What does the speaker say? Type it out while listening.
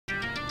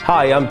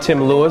Hi, I'm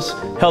Tim Lewis,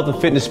 Health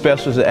and Fitness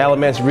Specialist at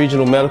Alamance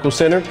Regional Medical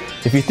Center.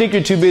 If you think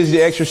you're too busy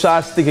to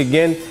exercise, think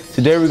again.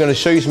 Today we're going to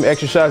show you some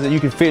exercises that you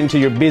can fit into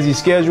your busy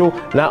schedule,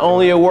 not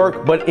only at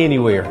work, but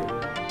anywhere.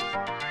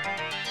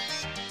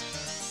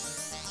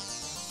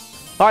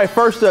 All right,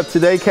 first up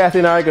today, Kathy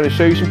and I are going to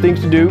show you some things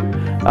to do.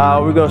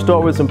 We're going to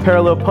start with some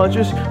parallel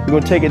punches. We're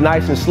going to take it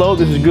nice and slow.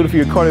 This is good for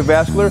your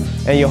cardiovascular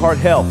and your heart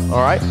health,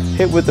 all right?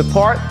 Hit width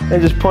apart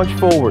and just punch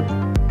forward.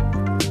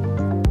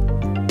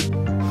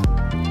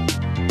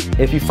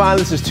 If you find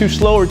this is too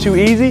slow or too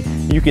easy,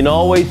 you can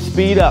always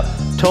speed up.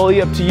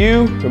 Totally up to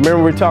you.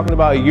 Remember, we're talking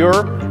about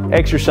your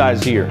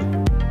exercise here.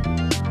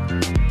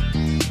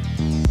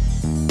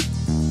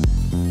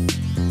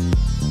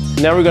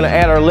 Now we're going to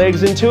add our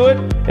legs into it,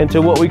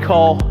 into what we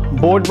call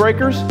board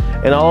breakers.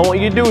 And all I want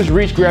you to do is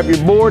reach, grab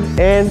your board,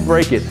 and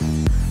break it.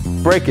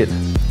 Break it.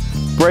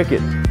 Break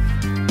it.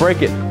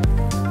 Break it.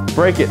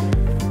 Break it.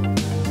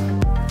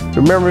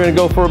 Remember, we're going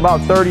to go for about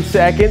 30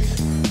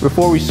 seconds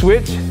before we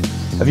switch.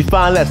 If you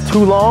find that's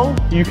too long,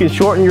 you can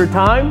shorten your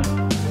time.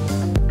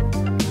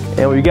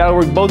 And we got to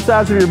work both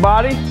sides of your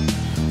body.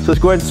 So let's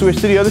go ahead and switch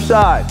to the other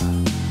side.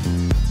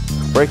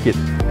 Break it.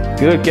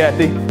 Good,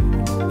 Kathy.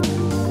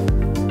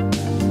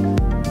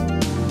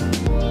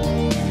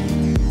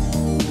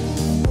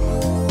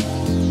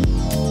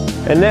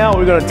 And now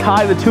we're going to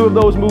tie the two of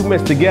those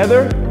movements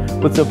together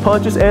with some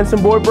punches and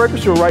some board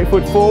breakers. So right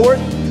foot forward,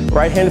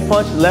 right hand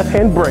punch, left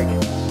hand break.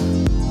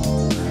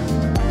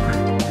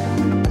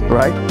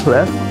 Right,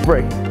 left,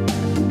 break.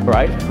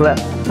 Right,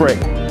 left, break.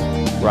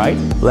 Right,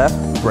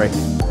 left, break.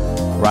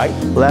 Right,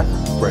 left,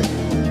 break.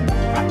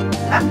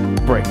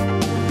 Break.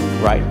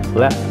 Right,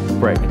 left,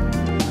 break.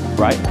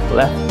 Right,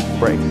 left,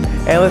 break.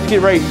 And let's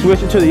get ready to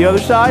switch it to the other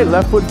side.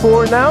 Left foot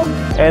forward now.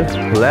 And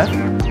left,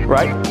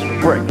 right,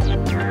 break.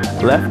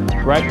 Left,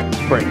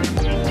 right, break.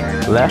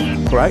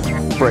 Left, right,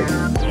 break.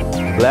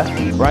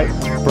 Left, right,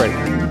 break.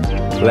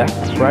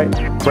 Left,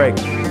 right, break.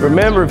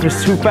 Remember, if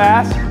it's too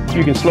fast,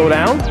 you can slow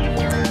down.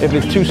 If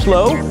it's too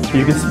slow,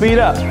 you can speed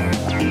up.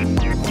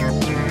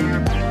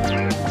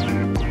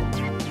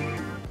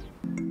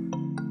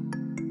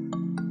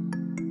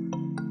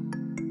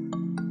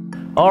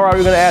 All right,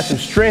 we're going to add some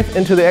strength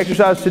into the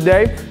exercise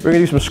today. We're going to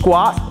do some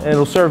squats, and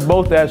it'll serve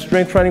both as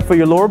strength training for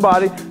your lower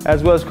body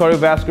as well as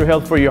cardiovascular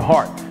health for your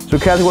heart. So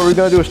Kathy, what we're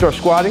going to do is start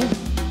squatting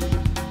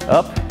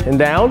up and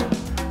down.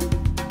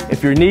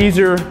 If your knees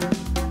are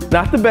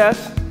not the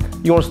best,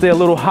 you want to stay a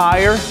little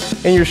higher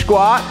in your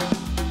squat.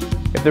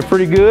 If they're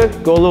pretty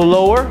good, go a little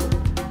lower.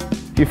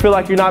 If you feel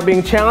like you're not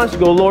being challenged,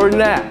 go lower than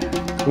that,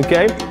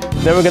 okay?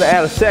 Then we're gonna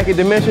add a second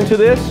dimension to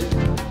this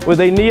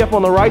with a knee up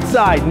on the right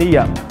side, knee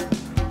up.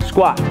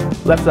 Squat,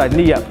 left side,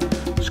 knee up.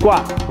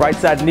 Squat, right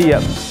side, knee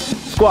up.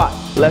 Squat,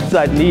 left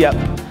side, knee up.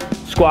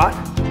 Squat,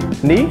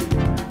 knee,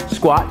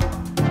 squat,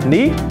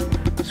 knee,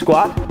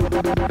 squat,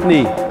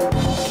 knee.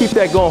 Keep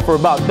that going for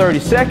about 30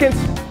 seconds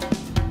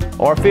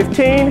or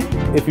 15.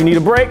 If you need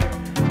a break,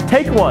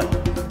 take one.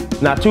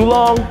 Not too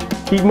long.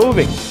 Keep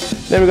moving.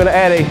 Then we're going to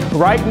add a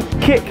right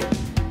kick,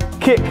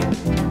 kick,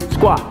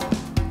 squat,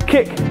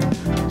 kick,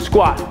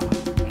 squat,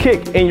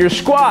 kick. In your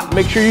squat,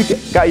 make sure you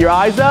got your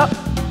eyes up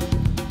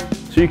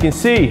so you can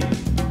see.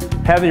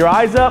 Having your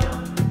eyes up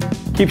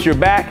keeps your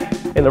back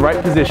in the right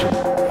position.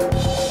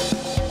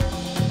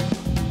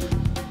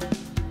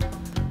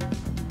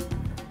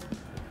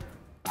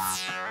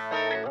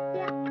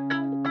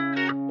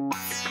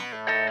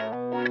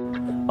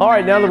 All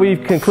right, now that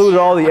we've concluded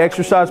all the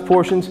exercise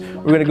portions,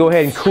 we're going to go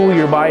ahead and cool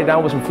your body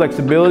down with some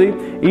flexibility.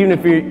 Even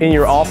if you're in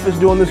your office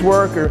doing this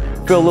work or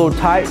feel a little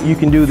tight, you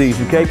can do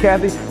these, okay,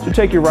 Kathy? So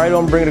take your right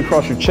arm, bring it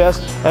across your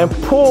chest, and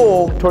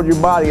pull toward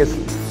your body as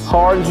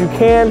hard as you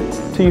can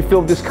till you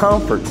feel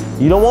discomfort.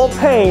 You don't want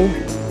pain,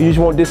 you just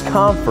want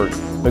discomfort,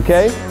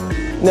 okay?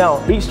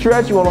 Now, each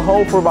stretch you want to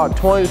hold for about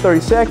 20 to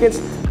 30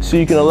 seconds so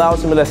you can allow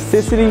some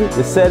elasticity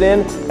to set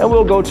in, and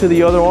we'll go to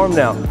the other arm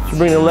now. So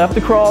bring the left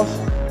across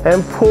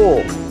and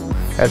pull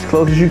as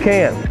close as you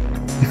can.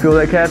 You feel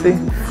that, Kathy?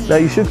 Now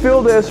you should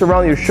feel this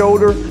around your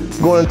shoulder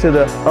going into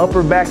the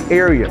upper back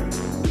area.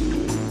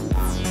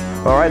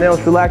 All right, now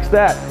let's relax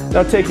that.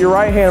 Now take your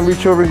right hand,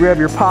 reach over and grab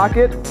your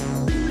pocket.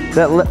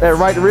 That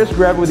right wrist,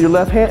 grab it with your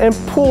left hand and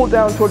pull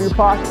down toward your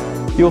pocket.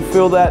 You'll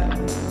feel that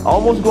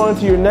almost going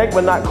into your neck,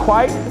 but not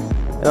quite,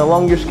 and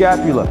along your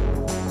scapula.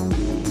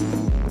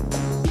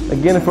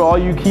 Again, for all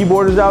you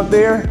keyboarders out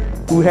there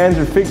whose hands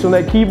are fixed on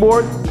that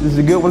keyboard, this is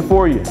a good one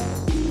for you.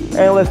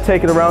 And let's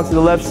take it around to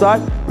the left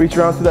side. Reach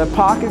around to that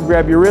pocket,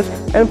 grab your wrist,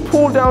 and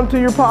pull down to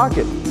your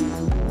pocket.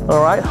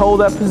 All right,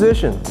 hold that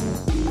position.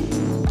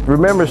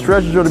 Remember,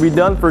 stretches are to be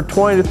done for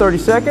 20 to 30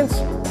 seconds.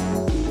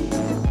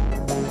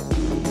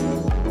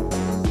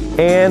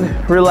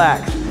 And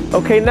relax.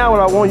 Okay, now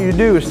what I want you to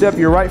do is step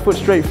your right foot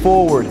straight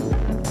forward.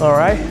 All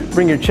right,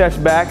 bring your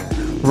chest back,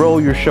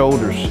 roll your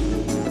shoulders.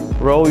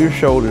 Roll your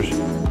shoulders.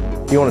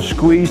 You want to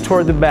squeeze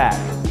toward the back.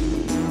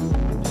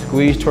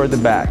 Squeeze toward the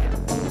back.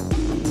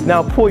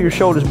 Now pull your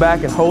shoulders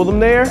back and hold them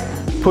there.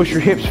 Push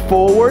your hips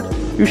forward.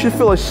 You should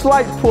feel a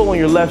slight pull on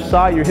your left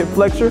side, your hip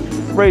flexor.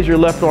 Raise your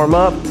left arm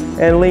up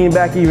and lean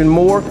back even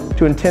more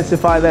to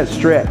intensify that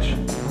stretch.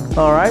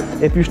 All right,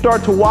 if you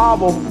start to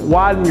wobble,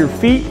 widen your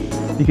feet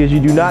because you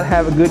do not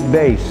have a good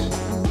base.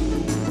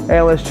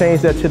 And let's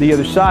change that to the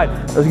other side.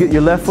 Let's get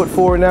your left foot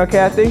forward now,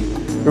 Kathy.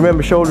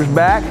 Remember, shoulders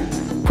back,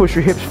 push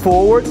your hips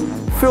forward.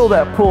 Feel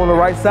that pull on the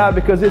right side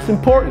because it's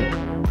important.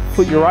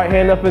 Put your right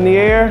hand up in the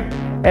air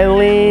and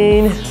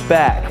lean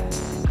back.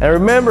 And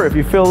remember, if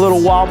you feel a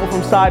little wobble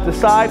from side to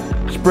side,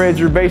 spread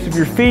your base of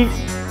your feet,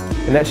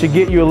 and that should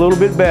get you a little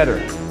bit better.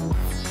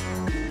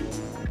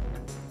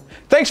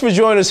 Thanks for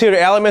joining us here at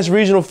Alamance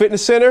Regional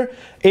Fitness Center.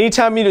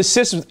 Anytime you need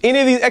assist with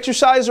any of these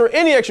exercises or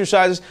any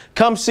exercises,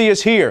 come see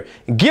us here.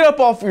 Get up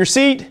off your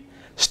seat,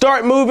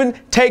 start moving,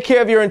 take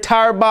care of your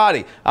entire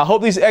body. I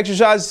hope these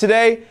exercises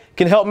today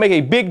can help make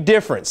a big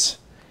difference.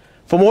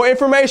 For more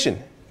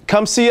information,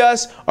 come see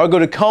us or go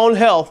to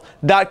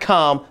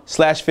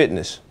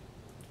conehealth.com/fitness.